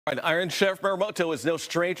Iron Chef Morimoto is no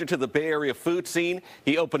stranger to the Bay Area food scene.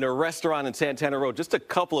 He opened a restaurant in Santana Row just a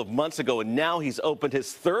couple of months ago, and now he's opened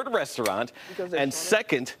his third restaurant and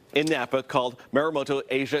second in Napa called Morimoto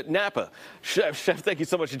Asia Napa. Chef, thank you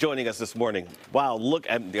so much for joining us this morning. Wow, look,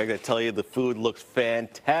 I gotta tell you, the food looks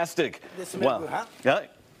fantastic. Wow. Huh? Yeah.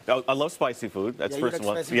 I love spicy food. That's the first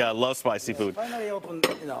one. Yeah, I love spicy food. Finally opened,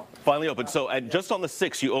 Finally opened. So, and just on the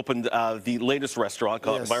 6th, you opened the latest restaurant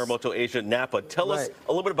called Morimoto Asia Napa. Tell us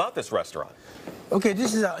a little bit about this restaurant. Okay,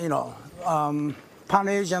 this is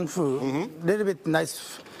Pan-Asian food. Little bit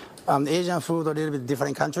nice Asian food, a little bit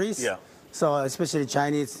different countries. Yeah. So especially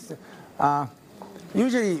Chinese.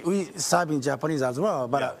 Usually we serve in Japanese as well,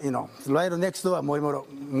 but right next door,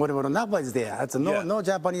 Morimoto Napa is there. It's no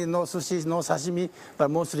Japanese, no sushi, no sashimi, but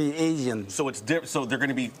mostly Asian. So it's so they're going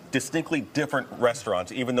to be distinctly different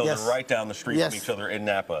restaurants, even though they're right down the street from each other in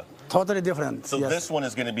Napa. Totally different. So this one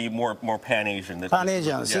is going to be more Pan-Asian.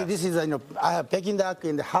 Pan-Asian. See, this is I have Peking duck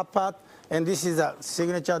in the hot pot. And this is a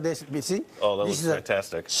signature dish. See? Oh, that looks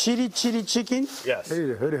fantastic. Chili chicken. Yes.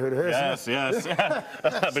 Yes.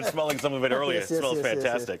 I've been smelling some of it earlier. It smells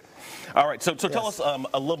fantastic. All right, so tell us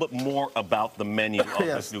a little bit more about the menu of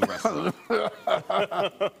this new restaurant.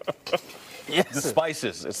 The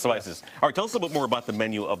spices. It's spices. All right, tell us a little bit more about the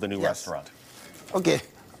menu of the new restaurant. Okay.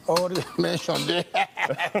 Already mentioned it.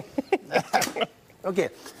 Okay.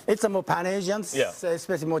 It's a more Pan-Asians,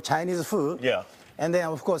 especially more Chinese food. Yeah. And then,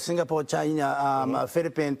 of course, Singapore, China,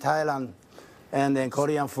 Philippines, Thailand, and then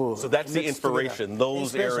Korean food. So that's the inspiration.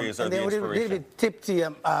 Those areas are the inspiration. And then a little bit tip to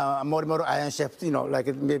Morimoto Iron Chef,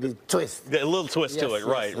 like maybe twist. A little twist to it,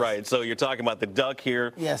 right. So you're talking about the duck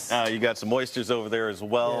here. Yes. You got some oysters over there as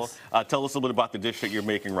well. Tell us a little bit about the dish that you're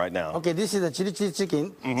making right now. Okay, this is a chili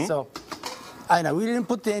chicken. So, I know we didn't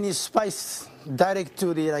put any spice direct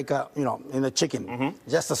to the in the chicken.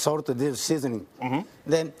 Just the salt, the seasoning.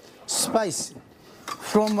 Then spice.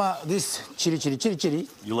 From this chili.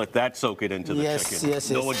 You let that soak it into the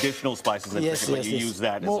chicken. No additional spices in the chicken, but you use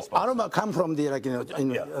that as a spice. Aroma come from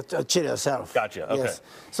the chili itself. Gotcha. Okay. Yes.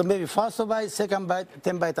 So maybe first bite, second bite,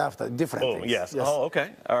 10 bite after, different things. Yes. Oh,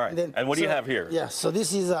 okay. All right. And what do you have here? Yeah. So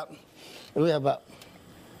this is we have a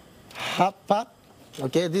hot pot.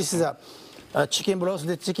 Okay. This is a chicken broth,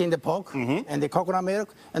 the chicken, the pork, and the coconut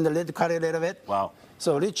milk, and the red curry a little bit. Wow.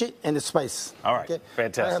 So rich and the spice. All right. Okay.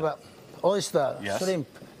 Fantastic. I have oyster, shrimp,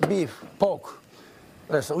 beef, pork.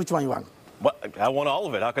 So which one you want? What? I want all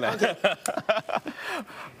of it. How can I? Okay.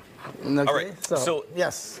 All right. So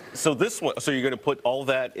yes. So this one. So you're going to put all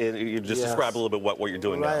that in. You just describe a little bit what you're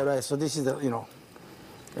doing now. Right. So this is the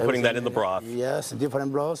putting that in the broth. Yes, different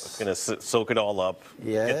broths. It's going to soak it all up.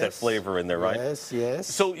 Get that flavor in there, right? Yes.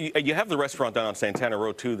 So you have the restaurant down on Santana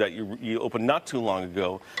Row too that you opened not too long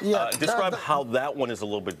ago. Describe how that one is a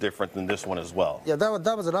little bit different than this one as well. Yeah, that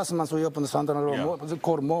was last month we opened Santana Row. It's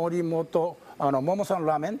called Morimoto Momo-san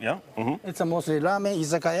Ramen. Yeah. It's a mostly ramen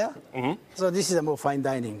izakaya. So this is a more fine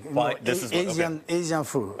dining. This is Asian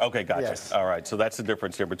food. Okay, gotcha. Yes. All right. So that's the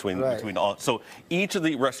difference here between all. So each of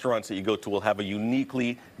the restaurants that you go to will have a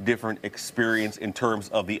uniquely different experience in terms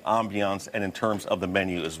of the ambiance and in terms of the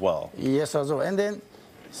menu as well. Yes, as well. And then,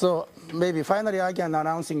 so maybe finally I can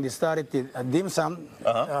announcing the started the dim sum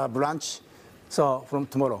brunch. So from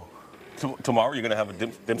tomorrow. Tomorrow you're going to have a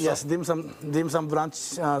dim sum? Yes, dim sum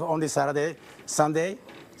brunch on the Sunday.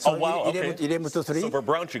 So 11 to 3. So for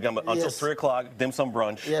brunch, you come until 3 o'clock, dim sum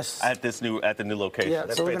brunch at the new location. Yeah,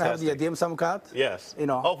 that's so we're going to have the dim sum card. Yes.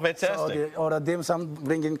 Oh, fantastic. So or the dim sum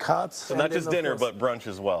bringing cards. So not just dinner, but brunch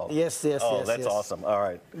as well. Yes. Oh, that's awesome. All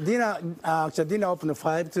right. Dinner open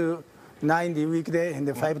 5 to 9 the weekday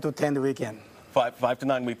and 5 to 10 the weekend. 5 to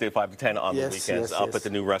 9 weekday, 5 to 10 on the weekends up at the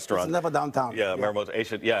new restaurant. It's never downtown. Yeah, Morimoto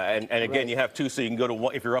Asia. Yeah, and again, you have two, so you can go to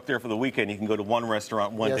one. If you're up there for the weekend, you can go to one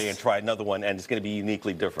restaurant one day and try another one, and it's going to be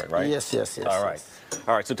uniquely different, right? Yes. All right.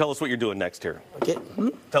 All right, so tell us what you're doing next here. Okay.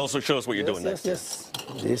 Show us what you're doing next. Yes.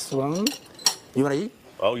 This one. You want to eat?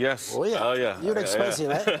 Oh, yes. Oh, yeah. You like spicy,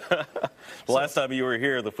 right? The last time you were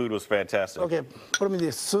here, the food was fantastic. Okay, put me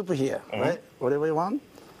the soup here, right? Whatever you want.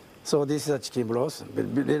 So this is a chicken broth, a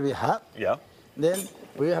little bit hot. Yeah. Then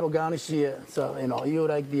we have a garnish here. So, you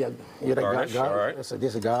like garlic. All right. So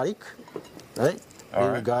this is garlic, right?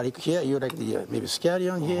 Garlic here. You like the maybe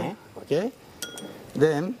scallion here, okay?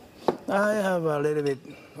 Then I have a little bit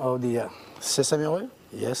of the sesame oil.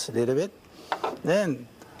 Yes, a little bit. Then,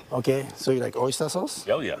 okay, so you like oyster sauce?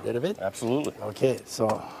 Oh, yeah. A little bit? Absolutely. Okay,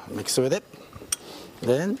 so mix with it.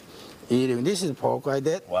 Then, this is pork I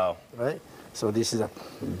did. Wow. Right? So this is a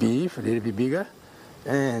beef, a little bit bigger.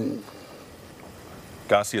 And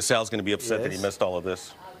Garcia Sal's going to be upset that he missed all of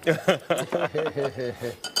this.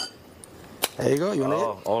 There you go. You want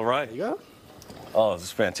Oh, it? all right. There you go. Oh, this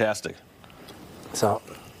is fantastic. So,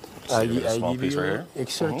 I See, a small give piece you right here.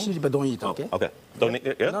 extra chili, but don't eat, okay? Okay. Don't eat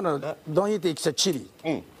it? Yeah? No, don't eat extra chili.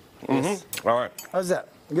 Yes. All right. How's that?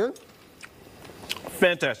 Good?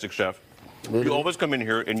 Fantastic, Chef. Really? You always come in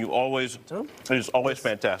here and you always, it is always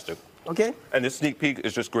fantastic. Okay? And this sneak peek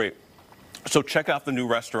is just great. So check out the new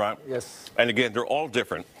restaurant. Yes. And again, they're all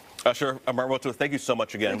different. Chef Morimoto, thank you so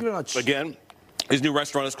much again. Thank you very much. Again, his new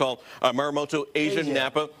restaurant is called Morimoto Asia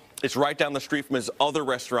Napa. It's right down the street from his other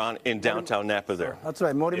restaurant in downtown Napa there. That's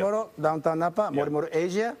right. Morimoto, downtown Napa, Morimoto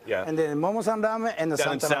Asia, Yeah. and then Momo-san Ramen and the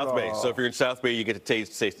Down in Santana South Bay. Roll. So if you're in South Bay, you get to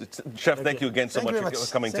taste it. Chef, thank you again so Thank much you very for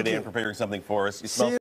much. coming Thank today you. and preparing something for us. You See smell you.